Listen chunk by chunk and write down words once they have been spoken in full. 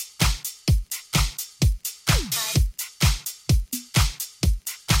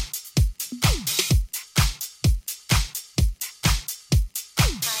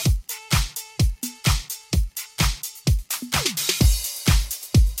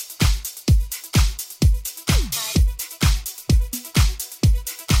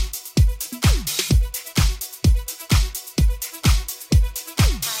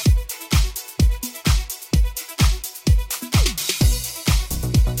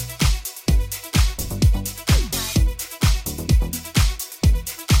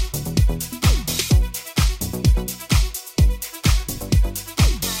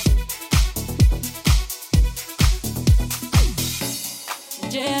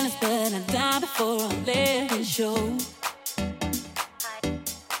jealous, but I die before I let it show.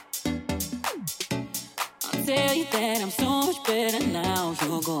 I'll tell you that I'm so much better now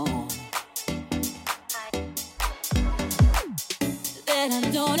you're gone. That I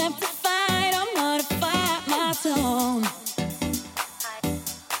don't have to fight, I'm gonna fight my tone.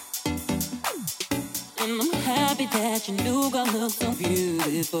 And I'm happy that your new girl looks so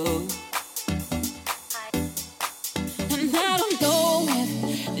beautiful. And I don't know if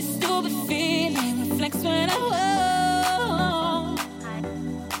this stupid feeling reflects when I walk,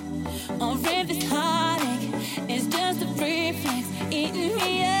 or if this heartache is just a reflex eating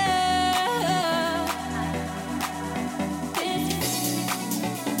me up.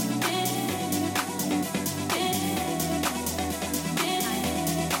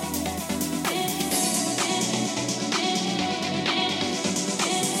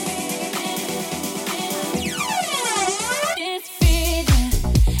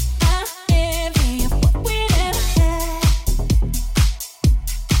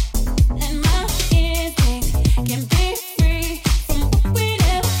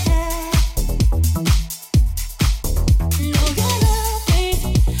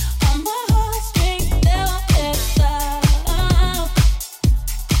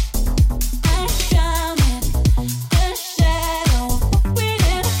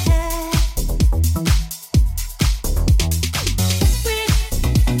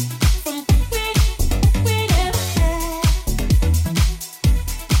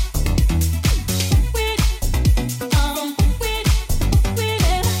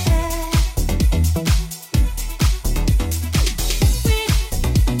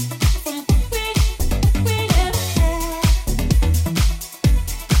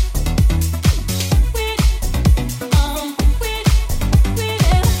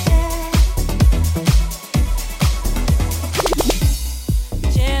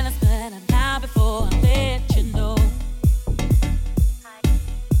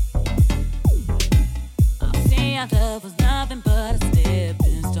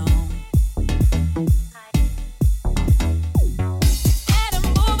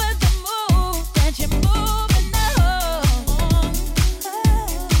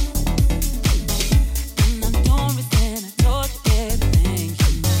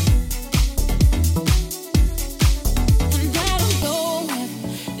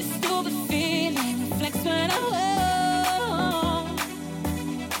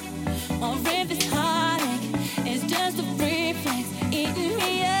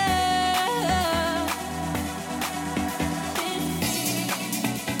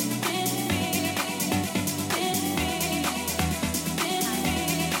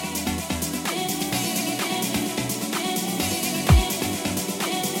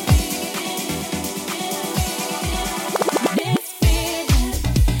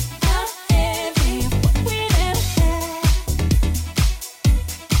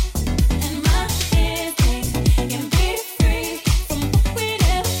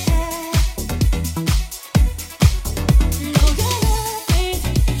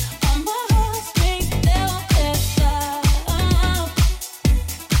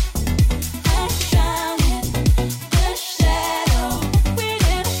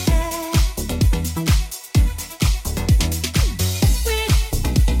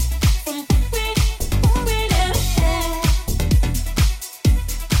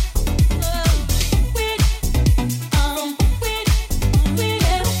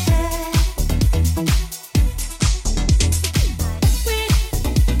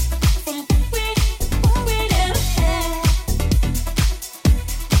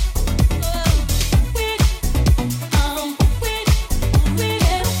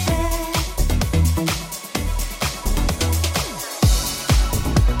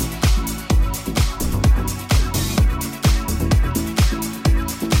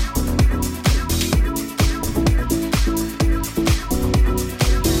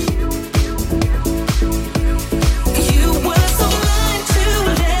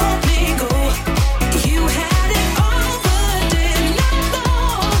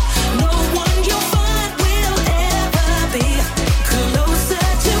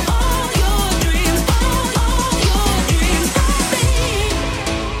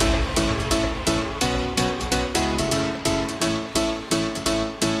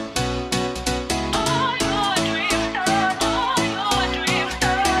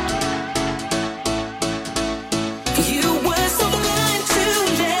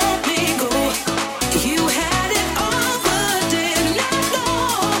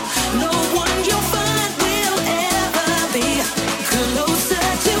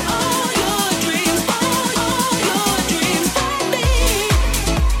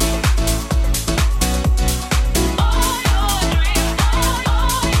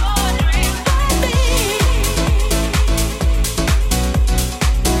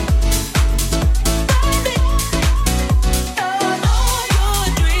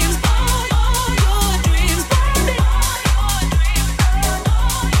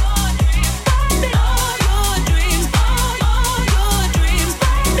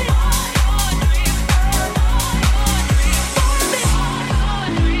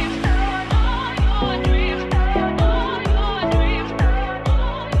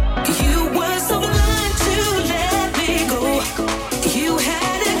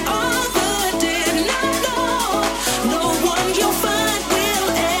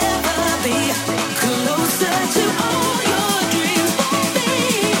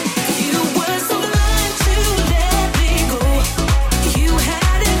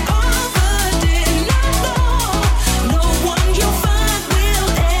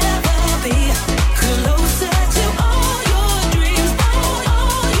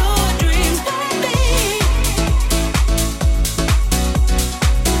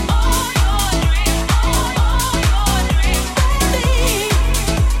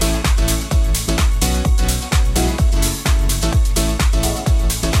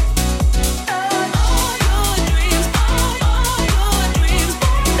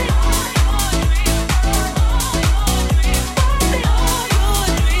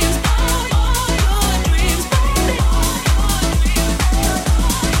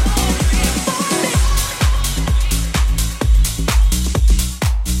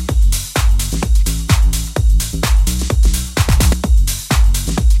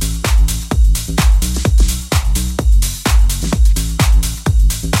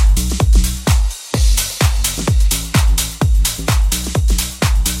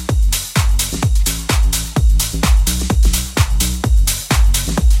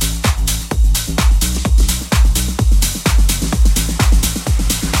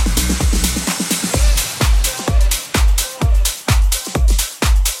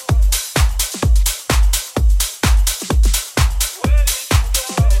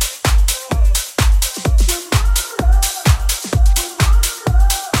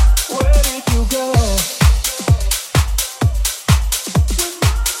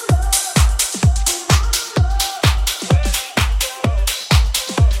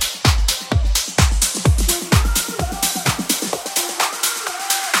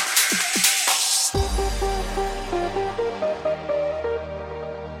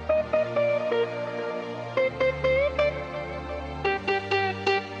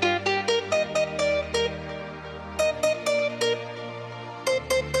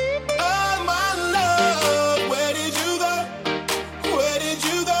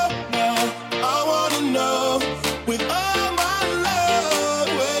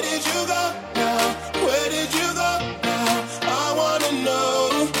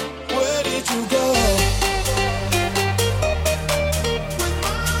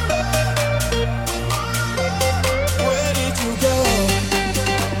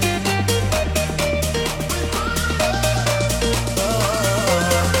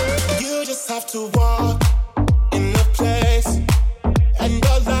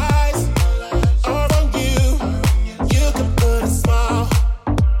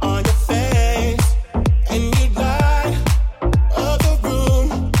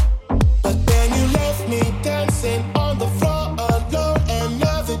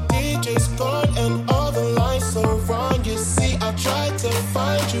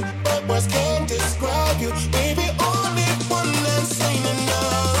 find you, but words can't describe you. Baby, only one that's ain't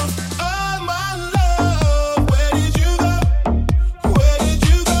enough. Oh my love, where did you go? Where did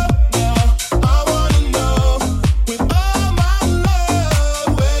you go now? I wanna know. With all my love,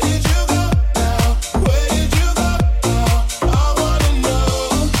 where did you go now? Where did you go now? I wanna know.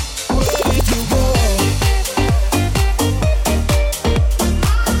 Where did you go?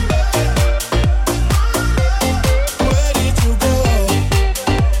 Where did you go?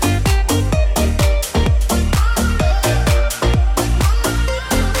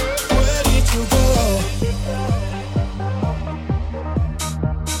 Where did you go?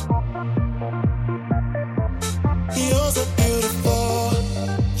 You're so beautiful,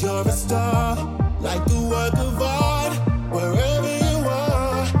 you're a star, like a work of art. Wherever you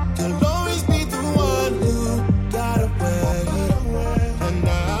are, you'll always be the one who got away. And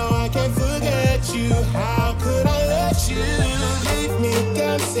now I can't forget you. How could I let you leave me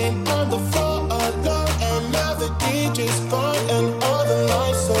dancing on the floor alone? And now the DJ's gone and all the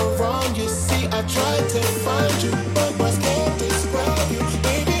lights are wrong. You see, I tried to find you, but words can't describe you.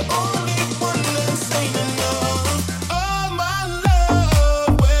 Baby, only one less ain't enough. Oh my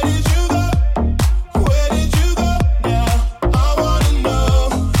love, where did you go? Where did you go now? I wanna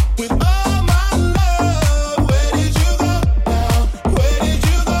know. With all my love, where did you go now? Where did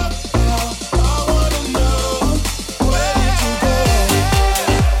you go now? I wanna know. Where did you go?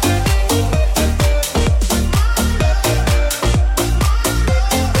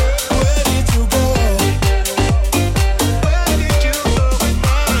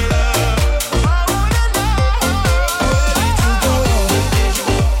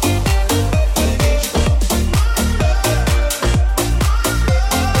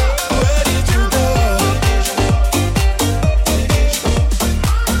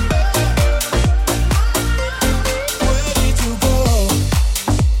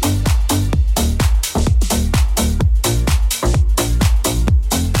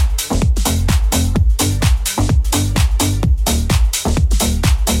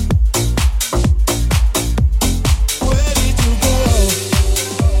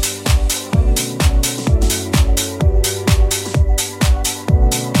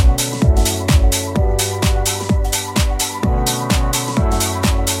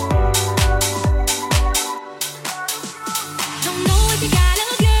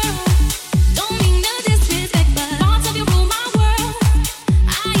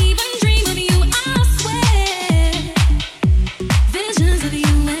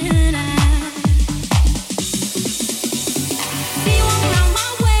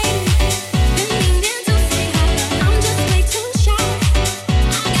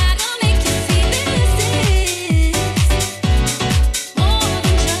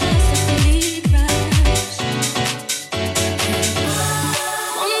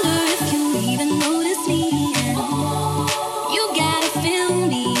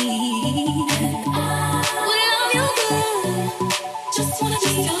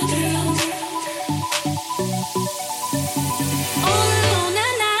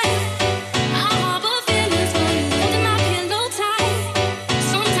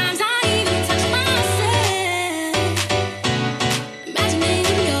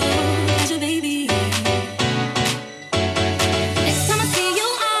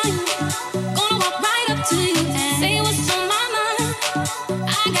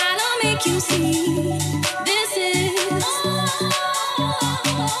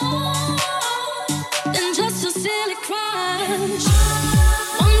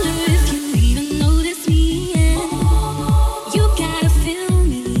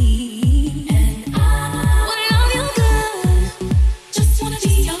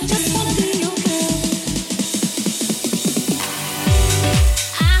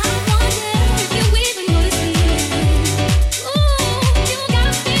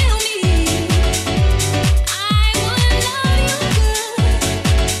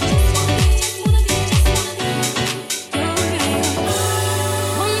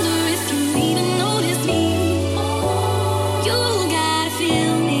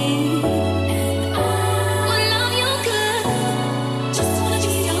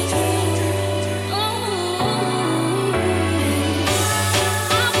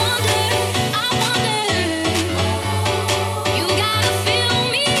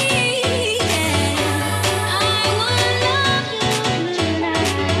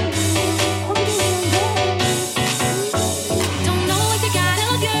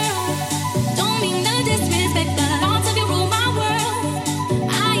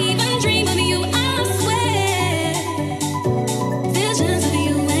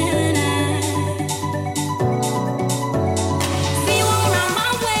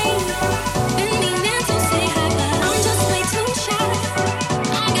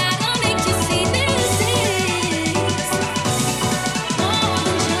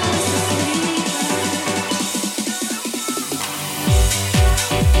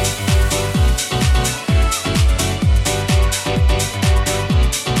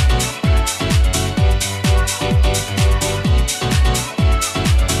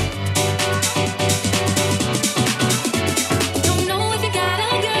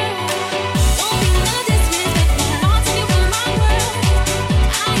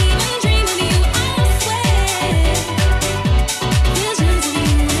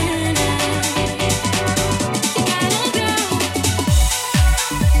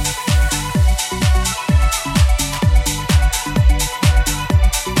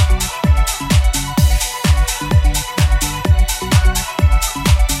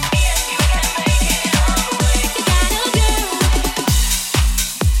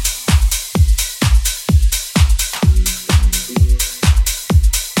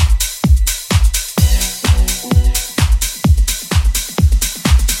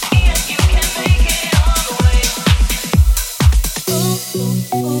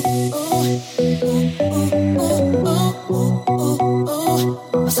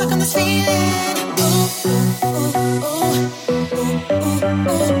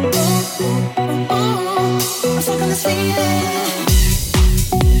 Real.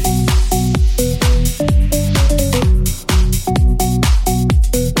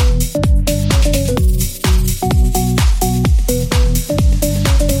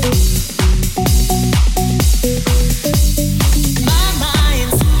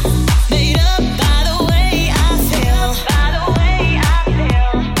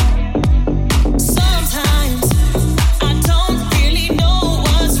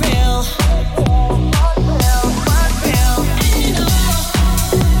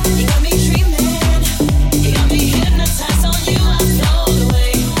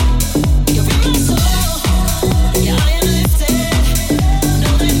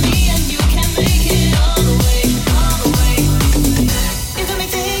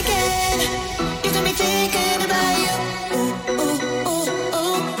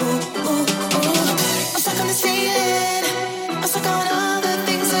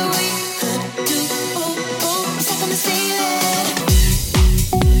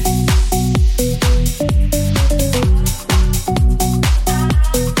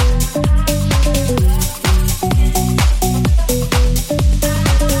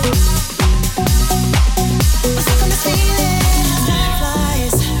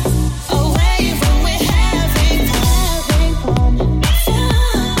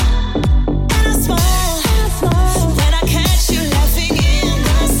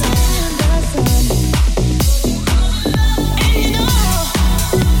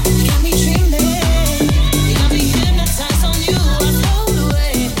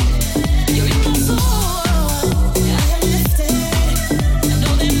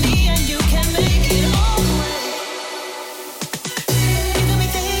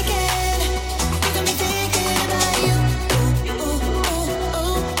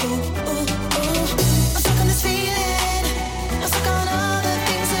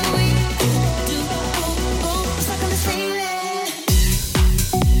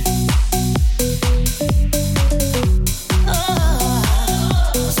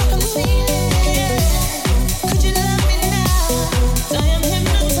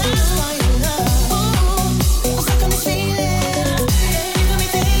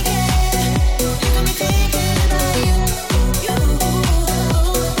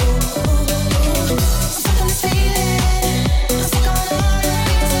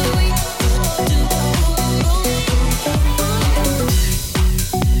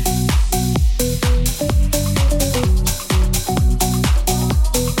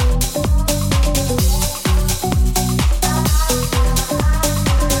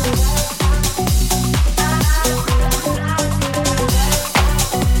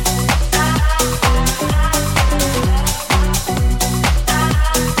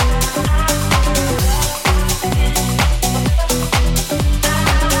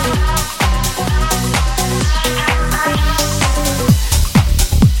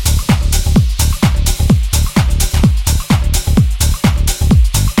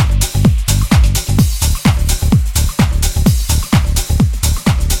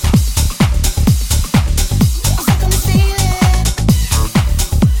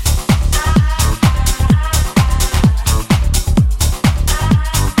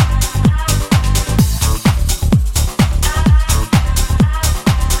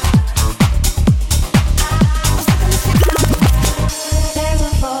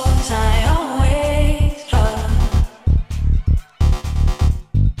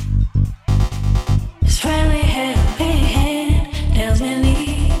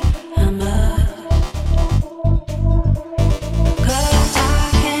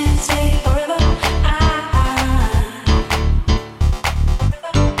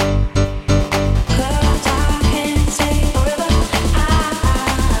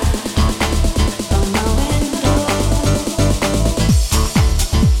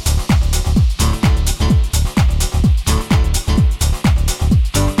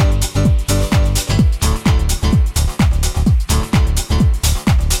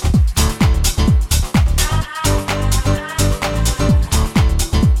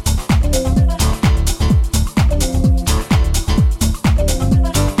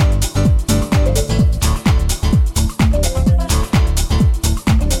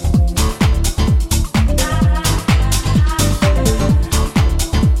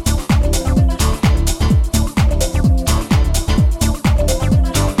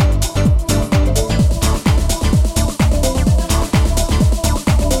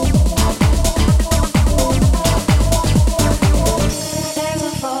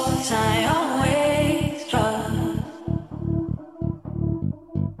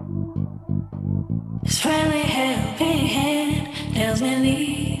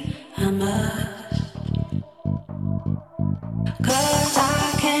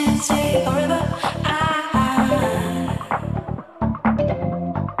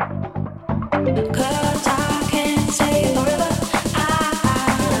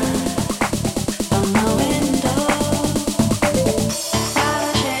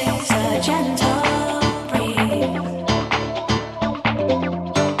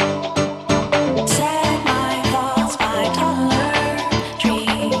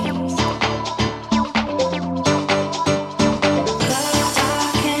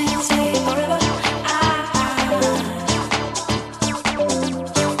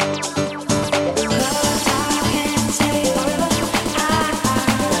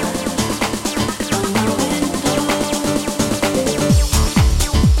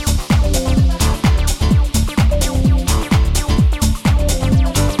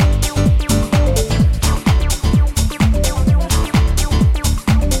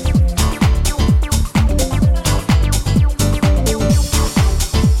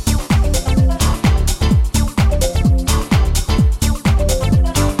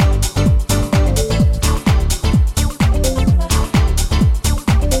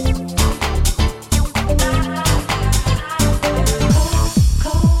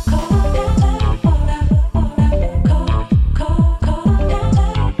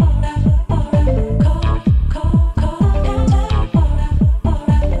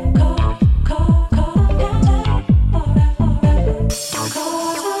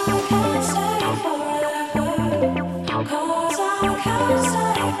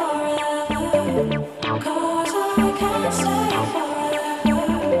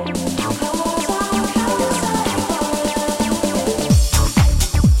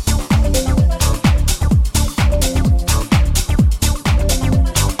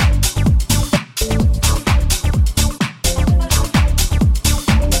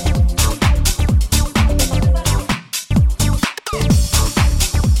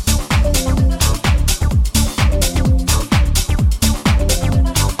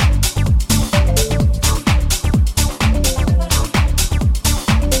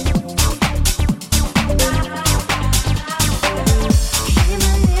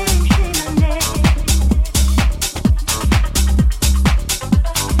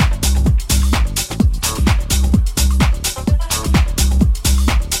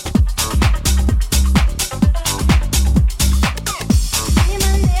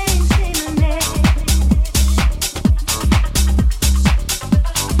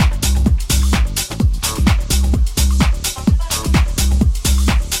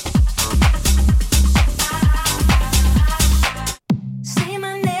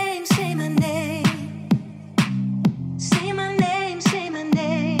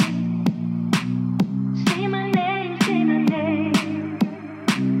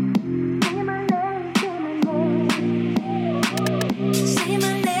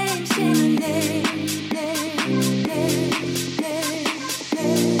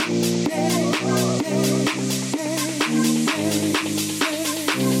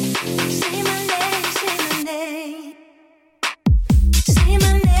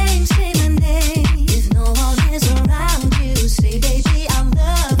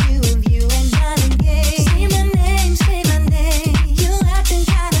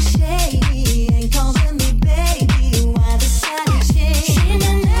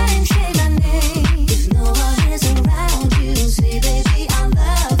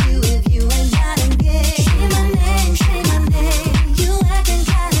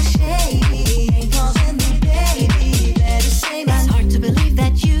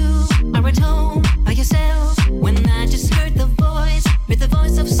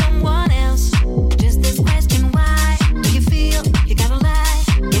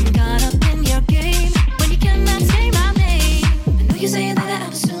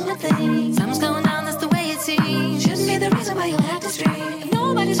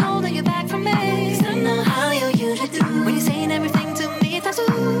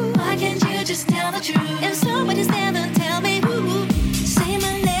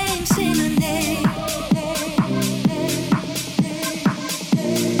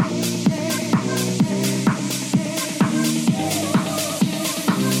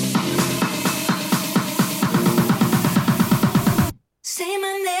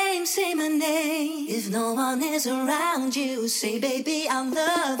 say my name. If no one is around you, say baby I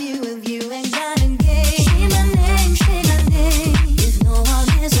love you. If you ain't got engaged, say my name, say my name. If no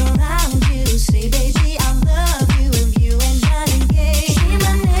one is around you, say baby I love you. If you ain't got engaged, say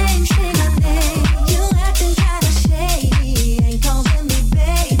my name, say my name. You acting kinda shady, ain't calling me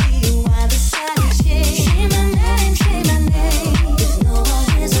baby. Why the silence change? Say my name, say my name. If no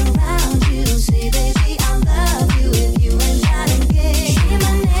one is around you, say baby I love you. If you ain't got engaged, say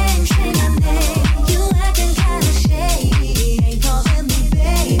my name, say my name. You acting kinda shady, ain't calling me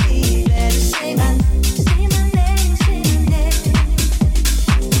baby. Better say my name, say my name, say my name.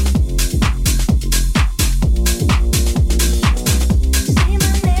 Say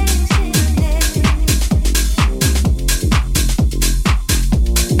my name, say my name.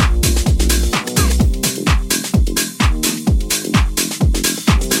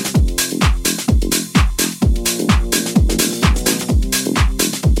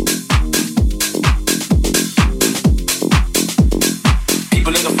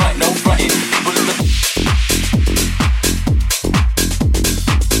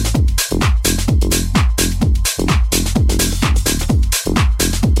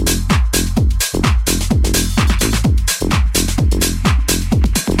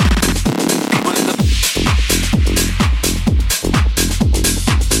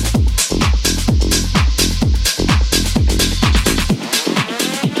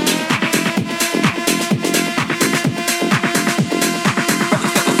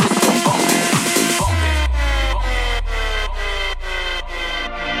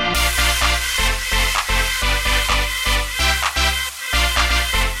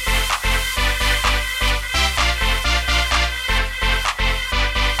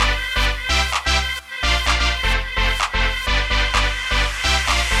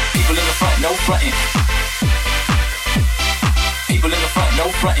 People in the front, no frontin'. People in the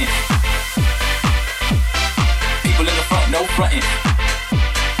no frontin'. People in the front, no frontin'.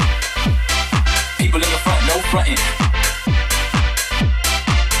 People in the front, no frontin'. People in the front, no frontin'.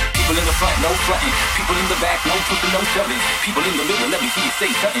 People in the front, no frontin'. People in the back, no pushing, no shoving. People in the middle, let me hear you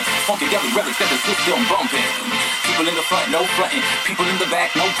say something. Funky deli relics got the system bumping. People in the front, no frontin'. People in the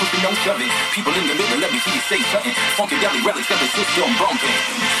back, no pushing, no shoving. People in the middle, let me hear you say something. Funky deli relics got the system bumping.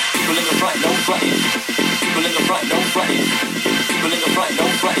 People in the front, no frontin'. People in the front, no frontin'. People in the front, no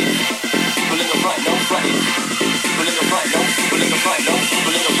frontin'. People in the front, no frontin'. People in the front, no. People in the front, no.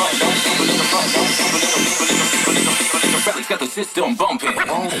 People in the front, no. People in the front, no. People in the relics got the system bumping.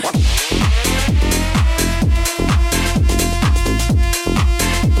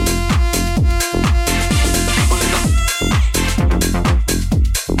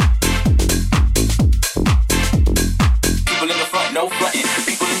 No frontin'.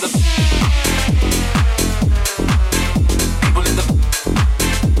 People in the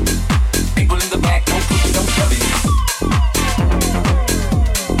people in the back, no pushing, no shoving.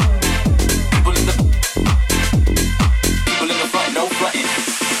 People in the front, no frontin'.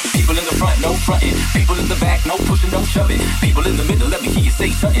 People in the front, no frontin'. People in the back, no pushing, no shoving. People in the middle, let me hear you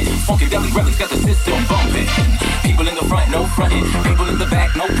say something. Funky deli relics got the system bumping. People in the front, no frontin'. People in the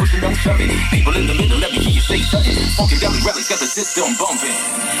back, no pushing, no shoving. People in the middle, let me hear you say something. Funky deli relics got the system bumping.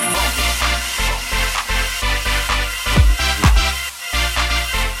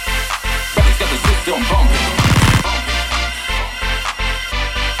 Relics got the system bumping.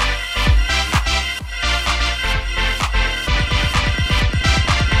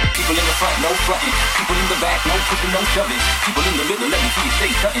 People in the front, no frontin'. People in the back, no pushing, no shoving. People in the middle, let me hear you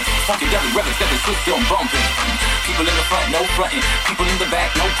say something. Funky deli relics got the system bumping. People in the front, no frontin'. People in the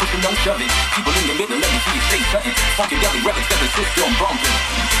back, no pushing, no shoving. People in the middle, let me hear you say something. Funky deli relics got the system bumping.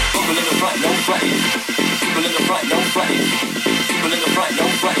 People in the front, no frontin'. People in the front, no frontin'. People in the front, no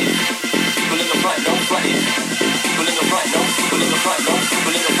frontin'. People in the front, no frontin'. People in the front, no. People in the front, no.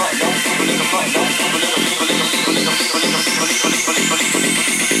 People in the front, no. People in the front, no. People in the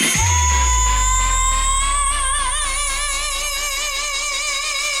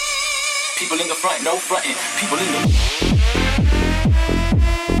people in the front, no frontin'. People in the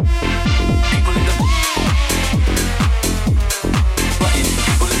people in the frontin'.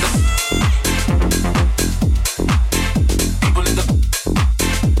 People in the people in the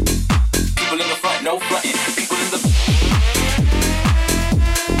people in the front, no frontin'. People in the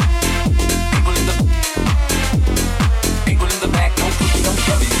people in the people in the back, no pushing, no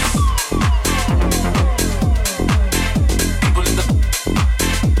shoving. People in the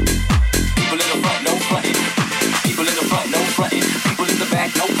front, no frontin'. People in the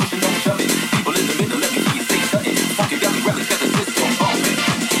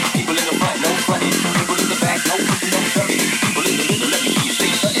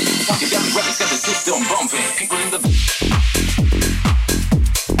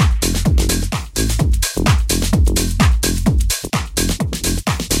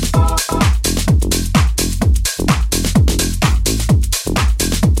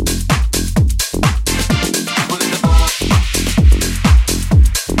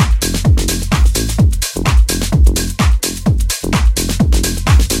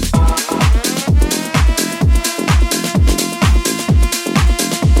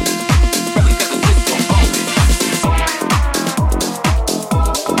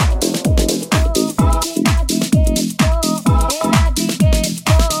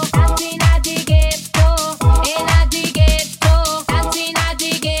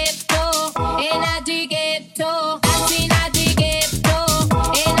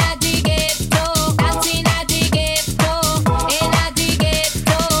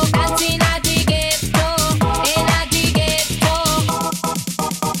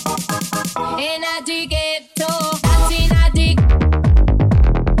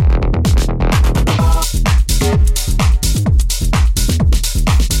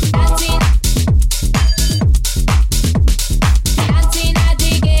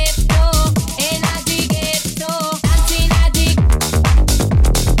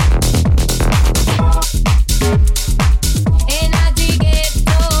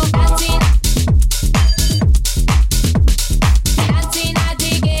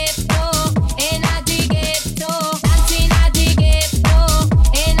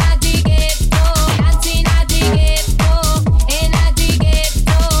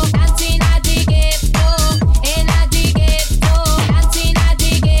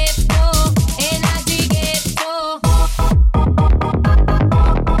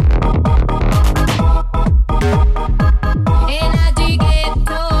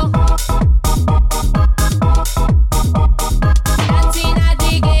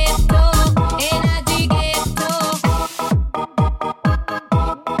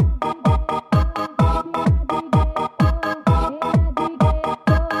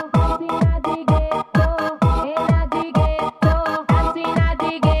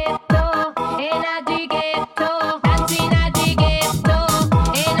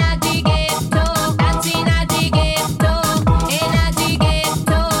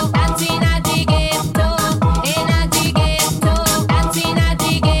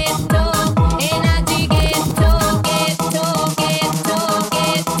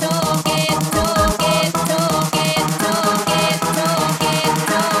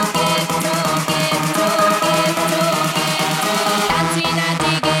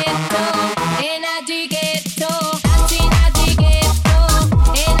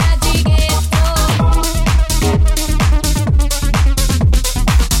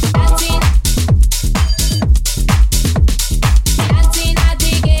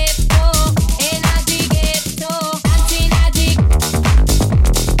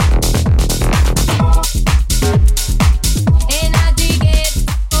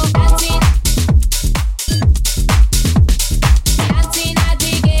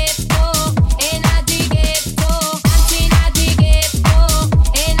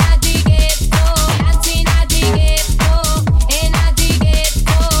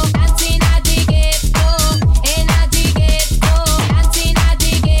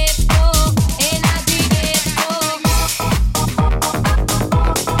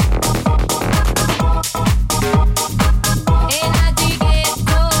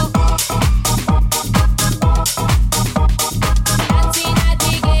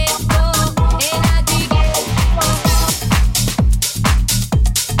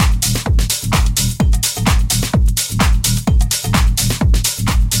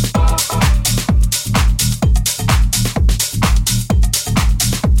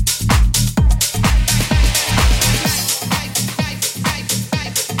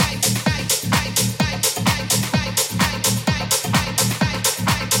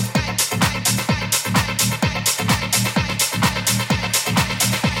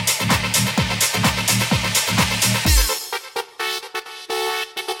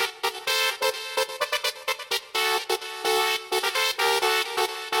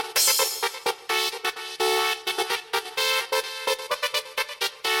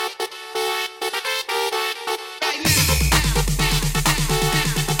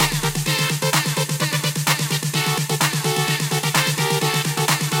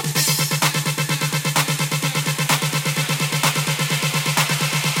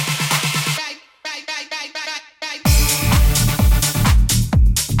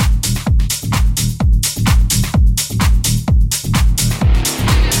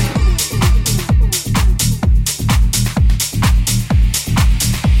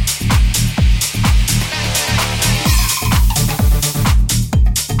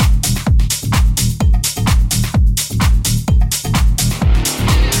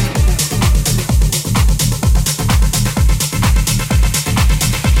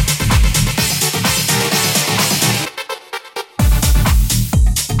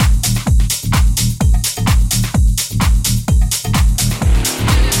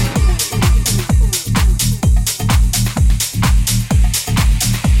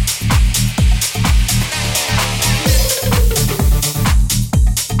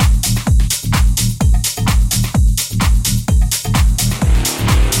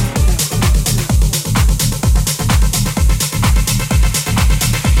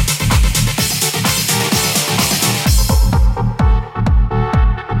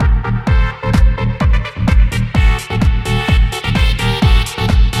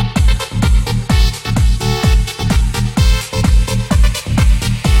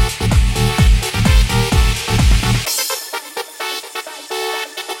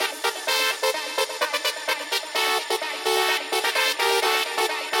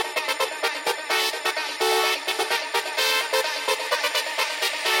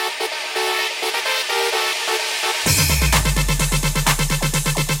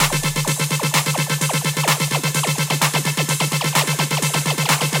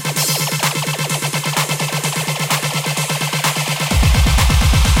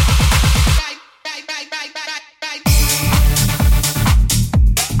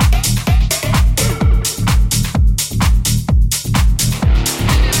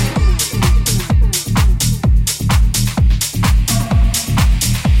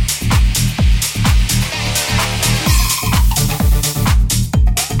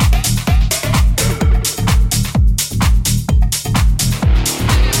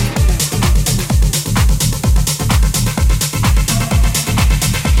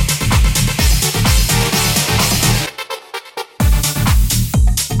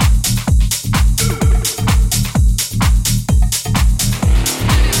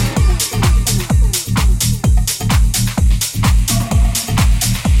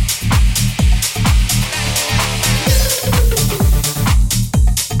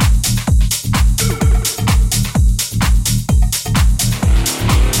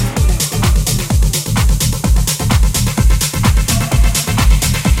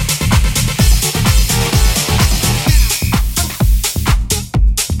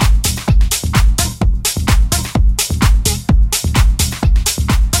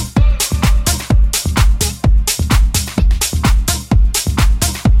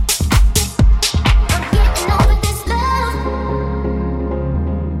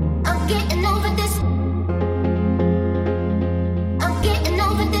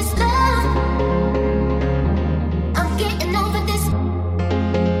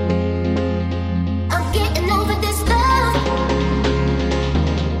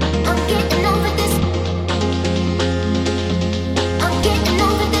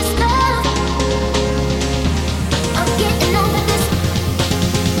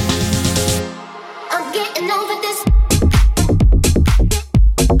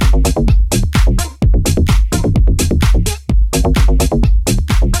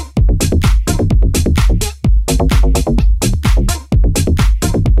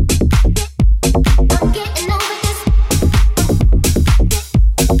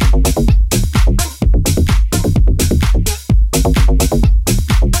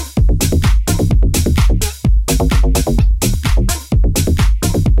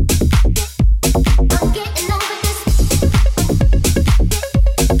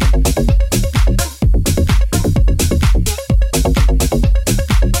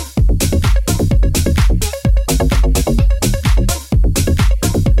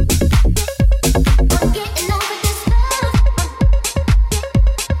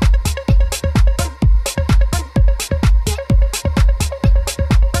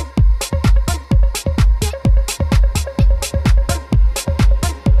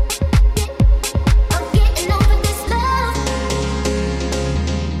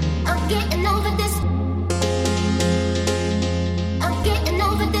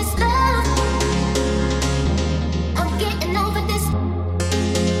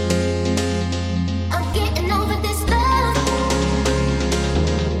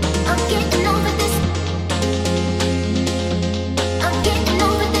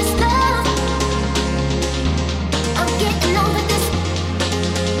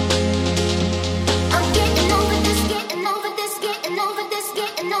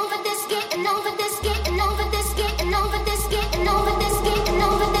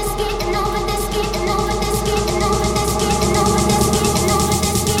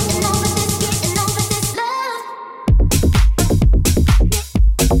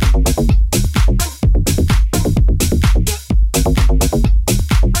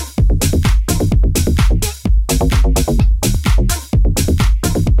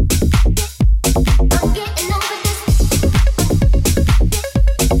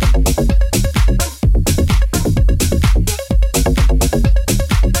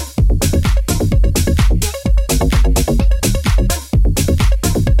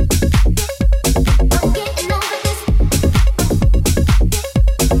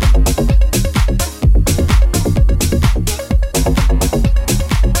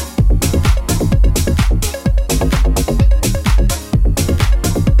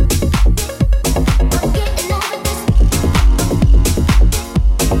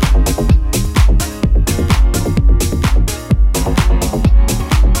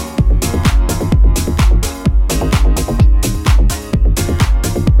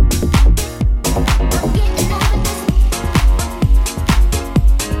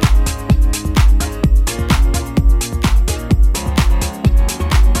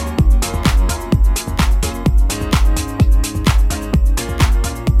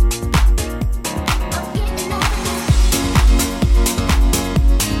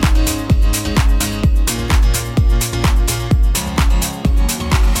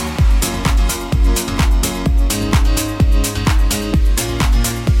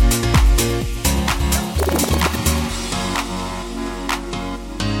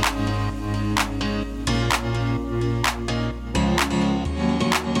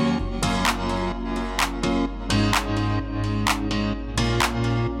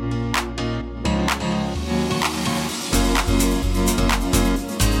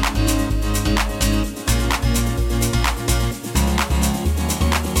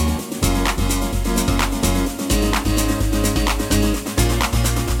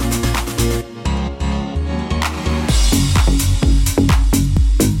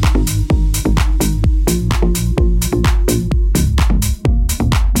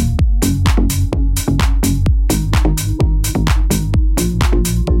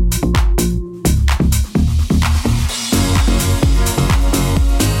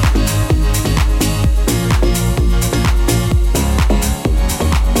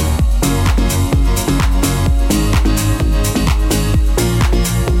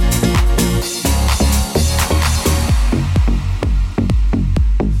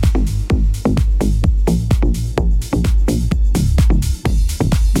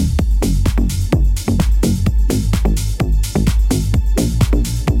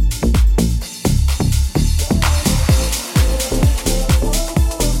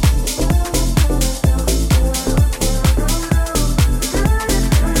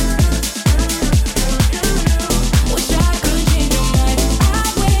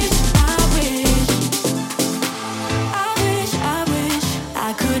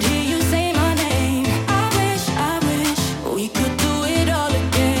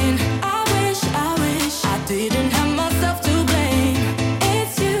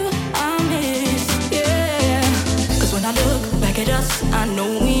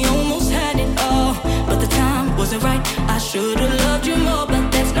know we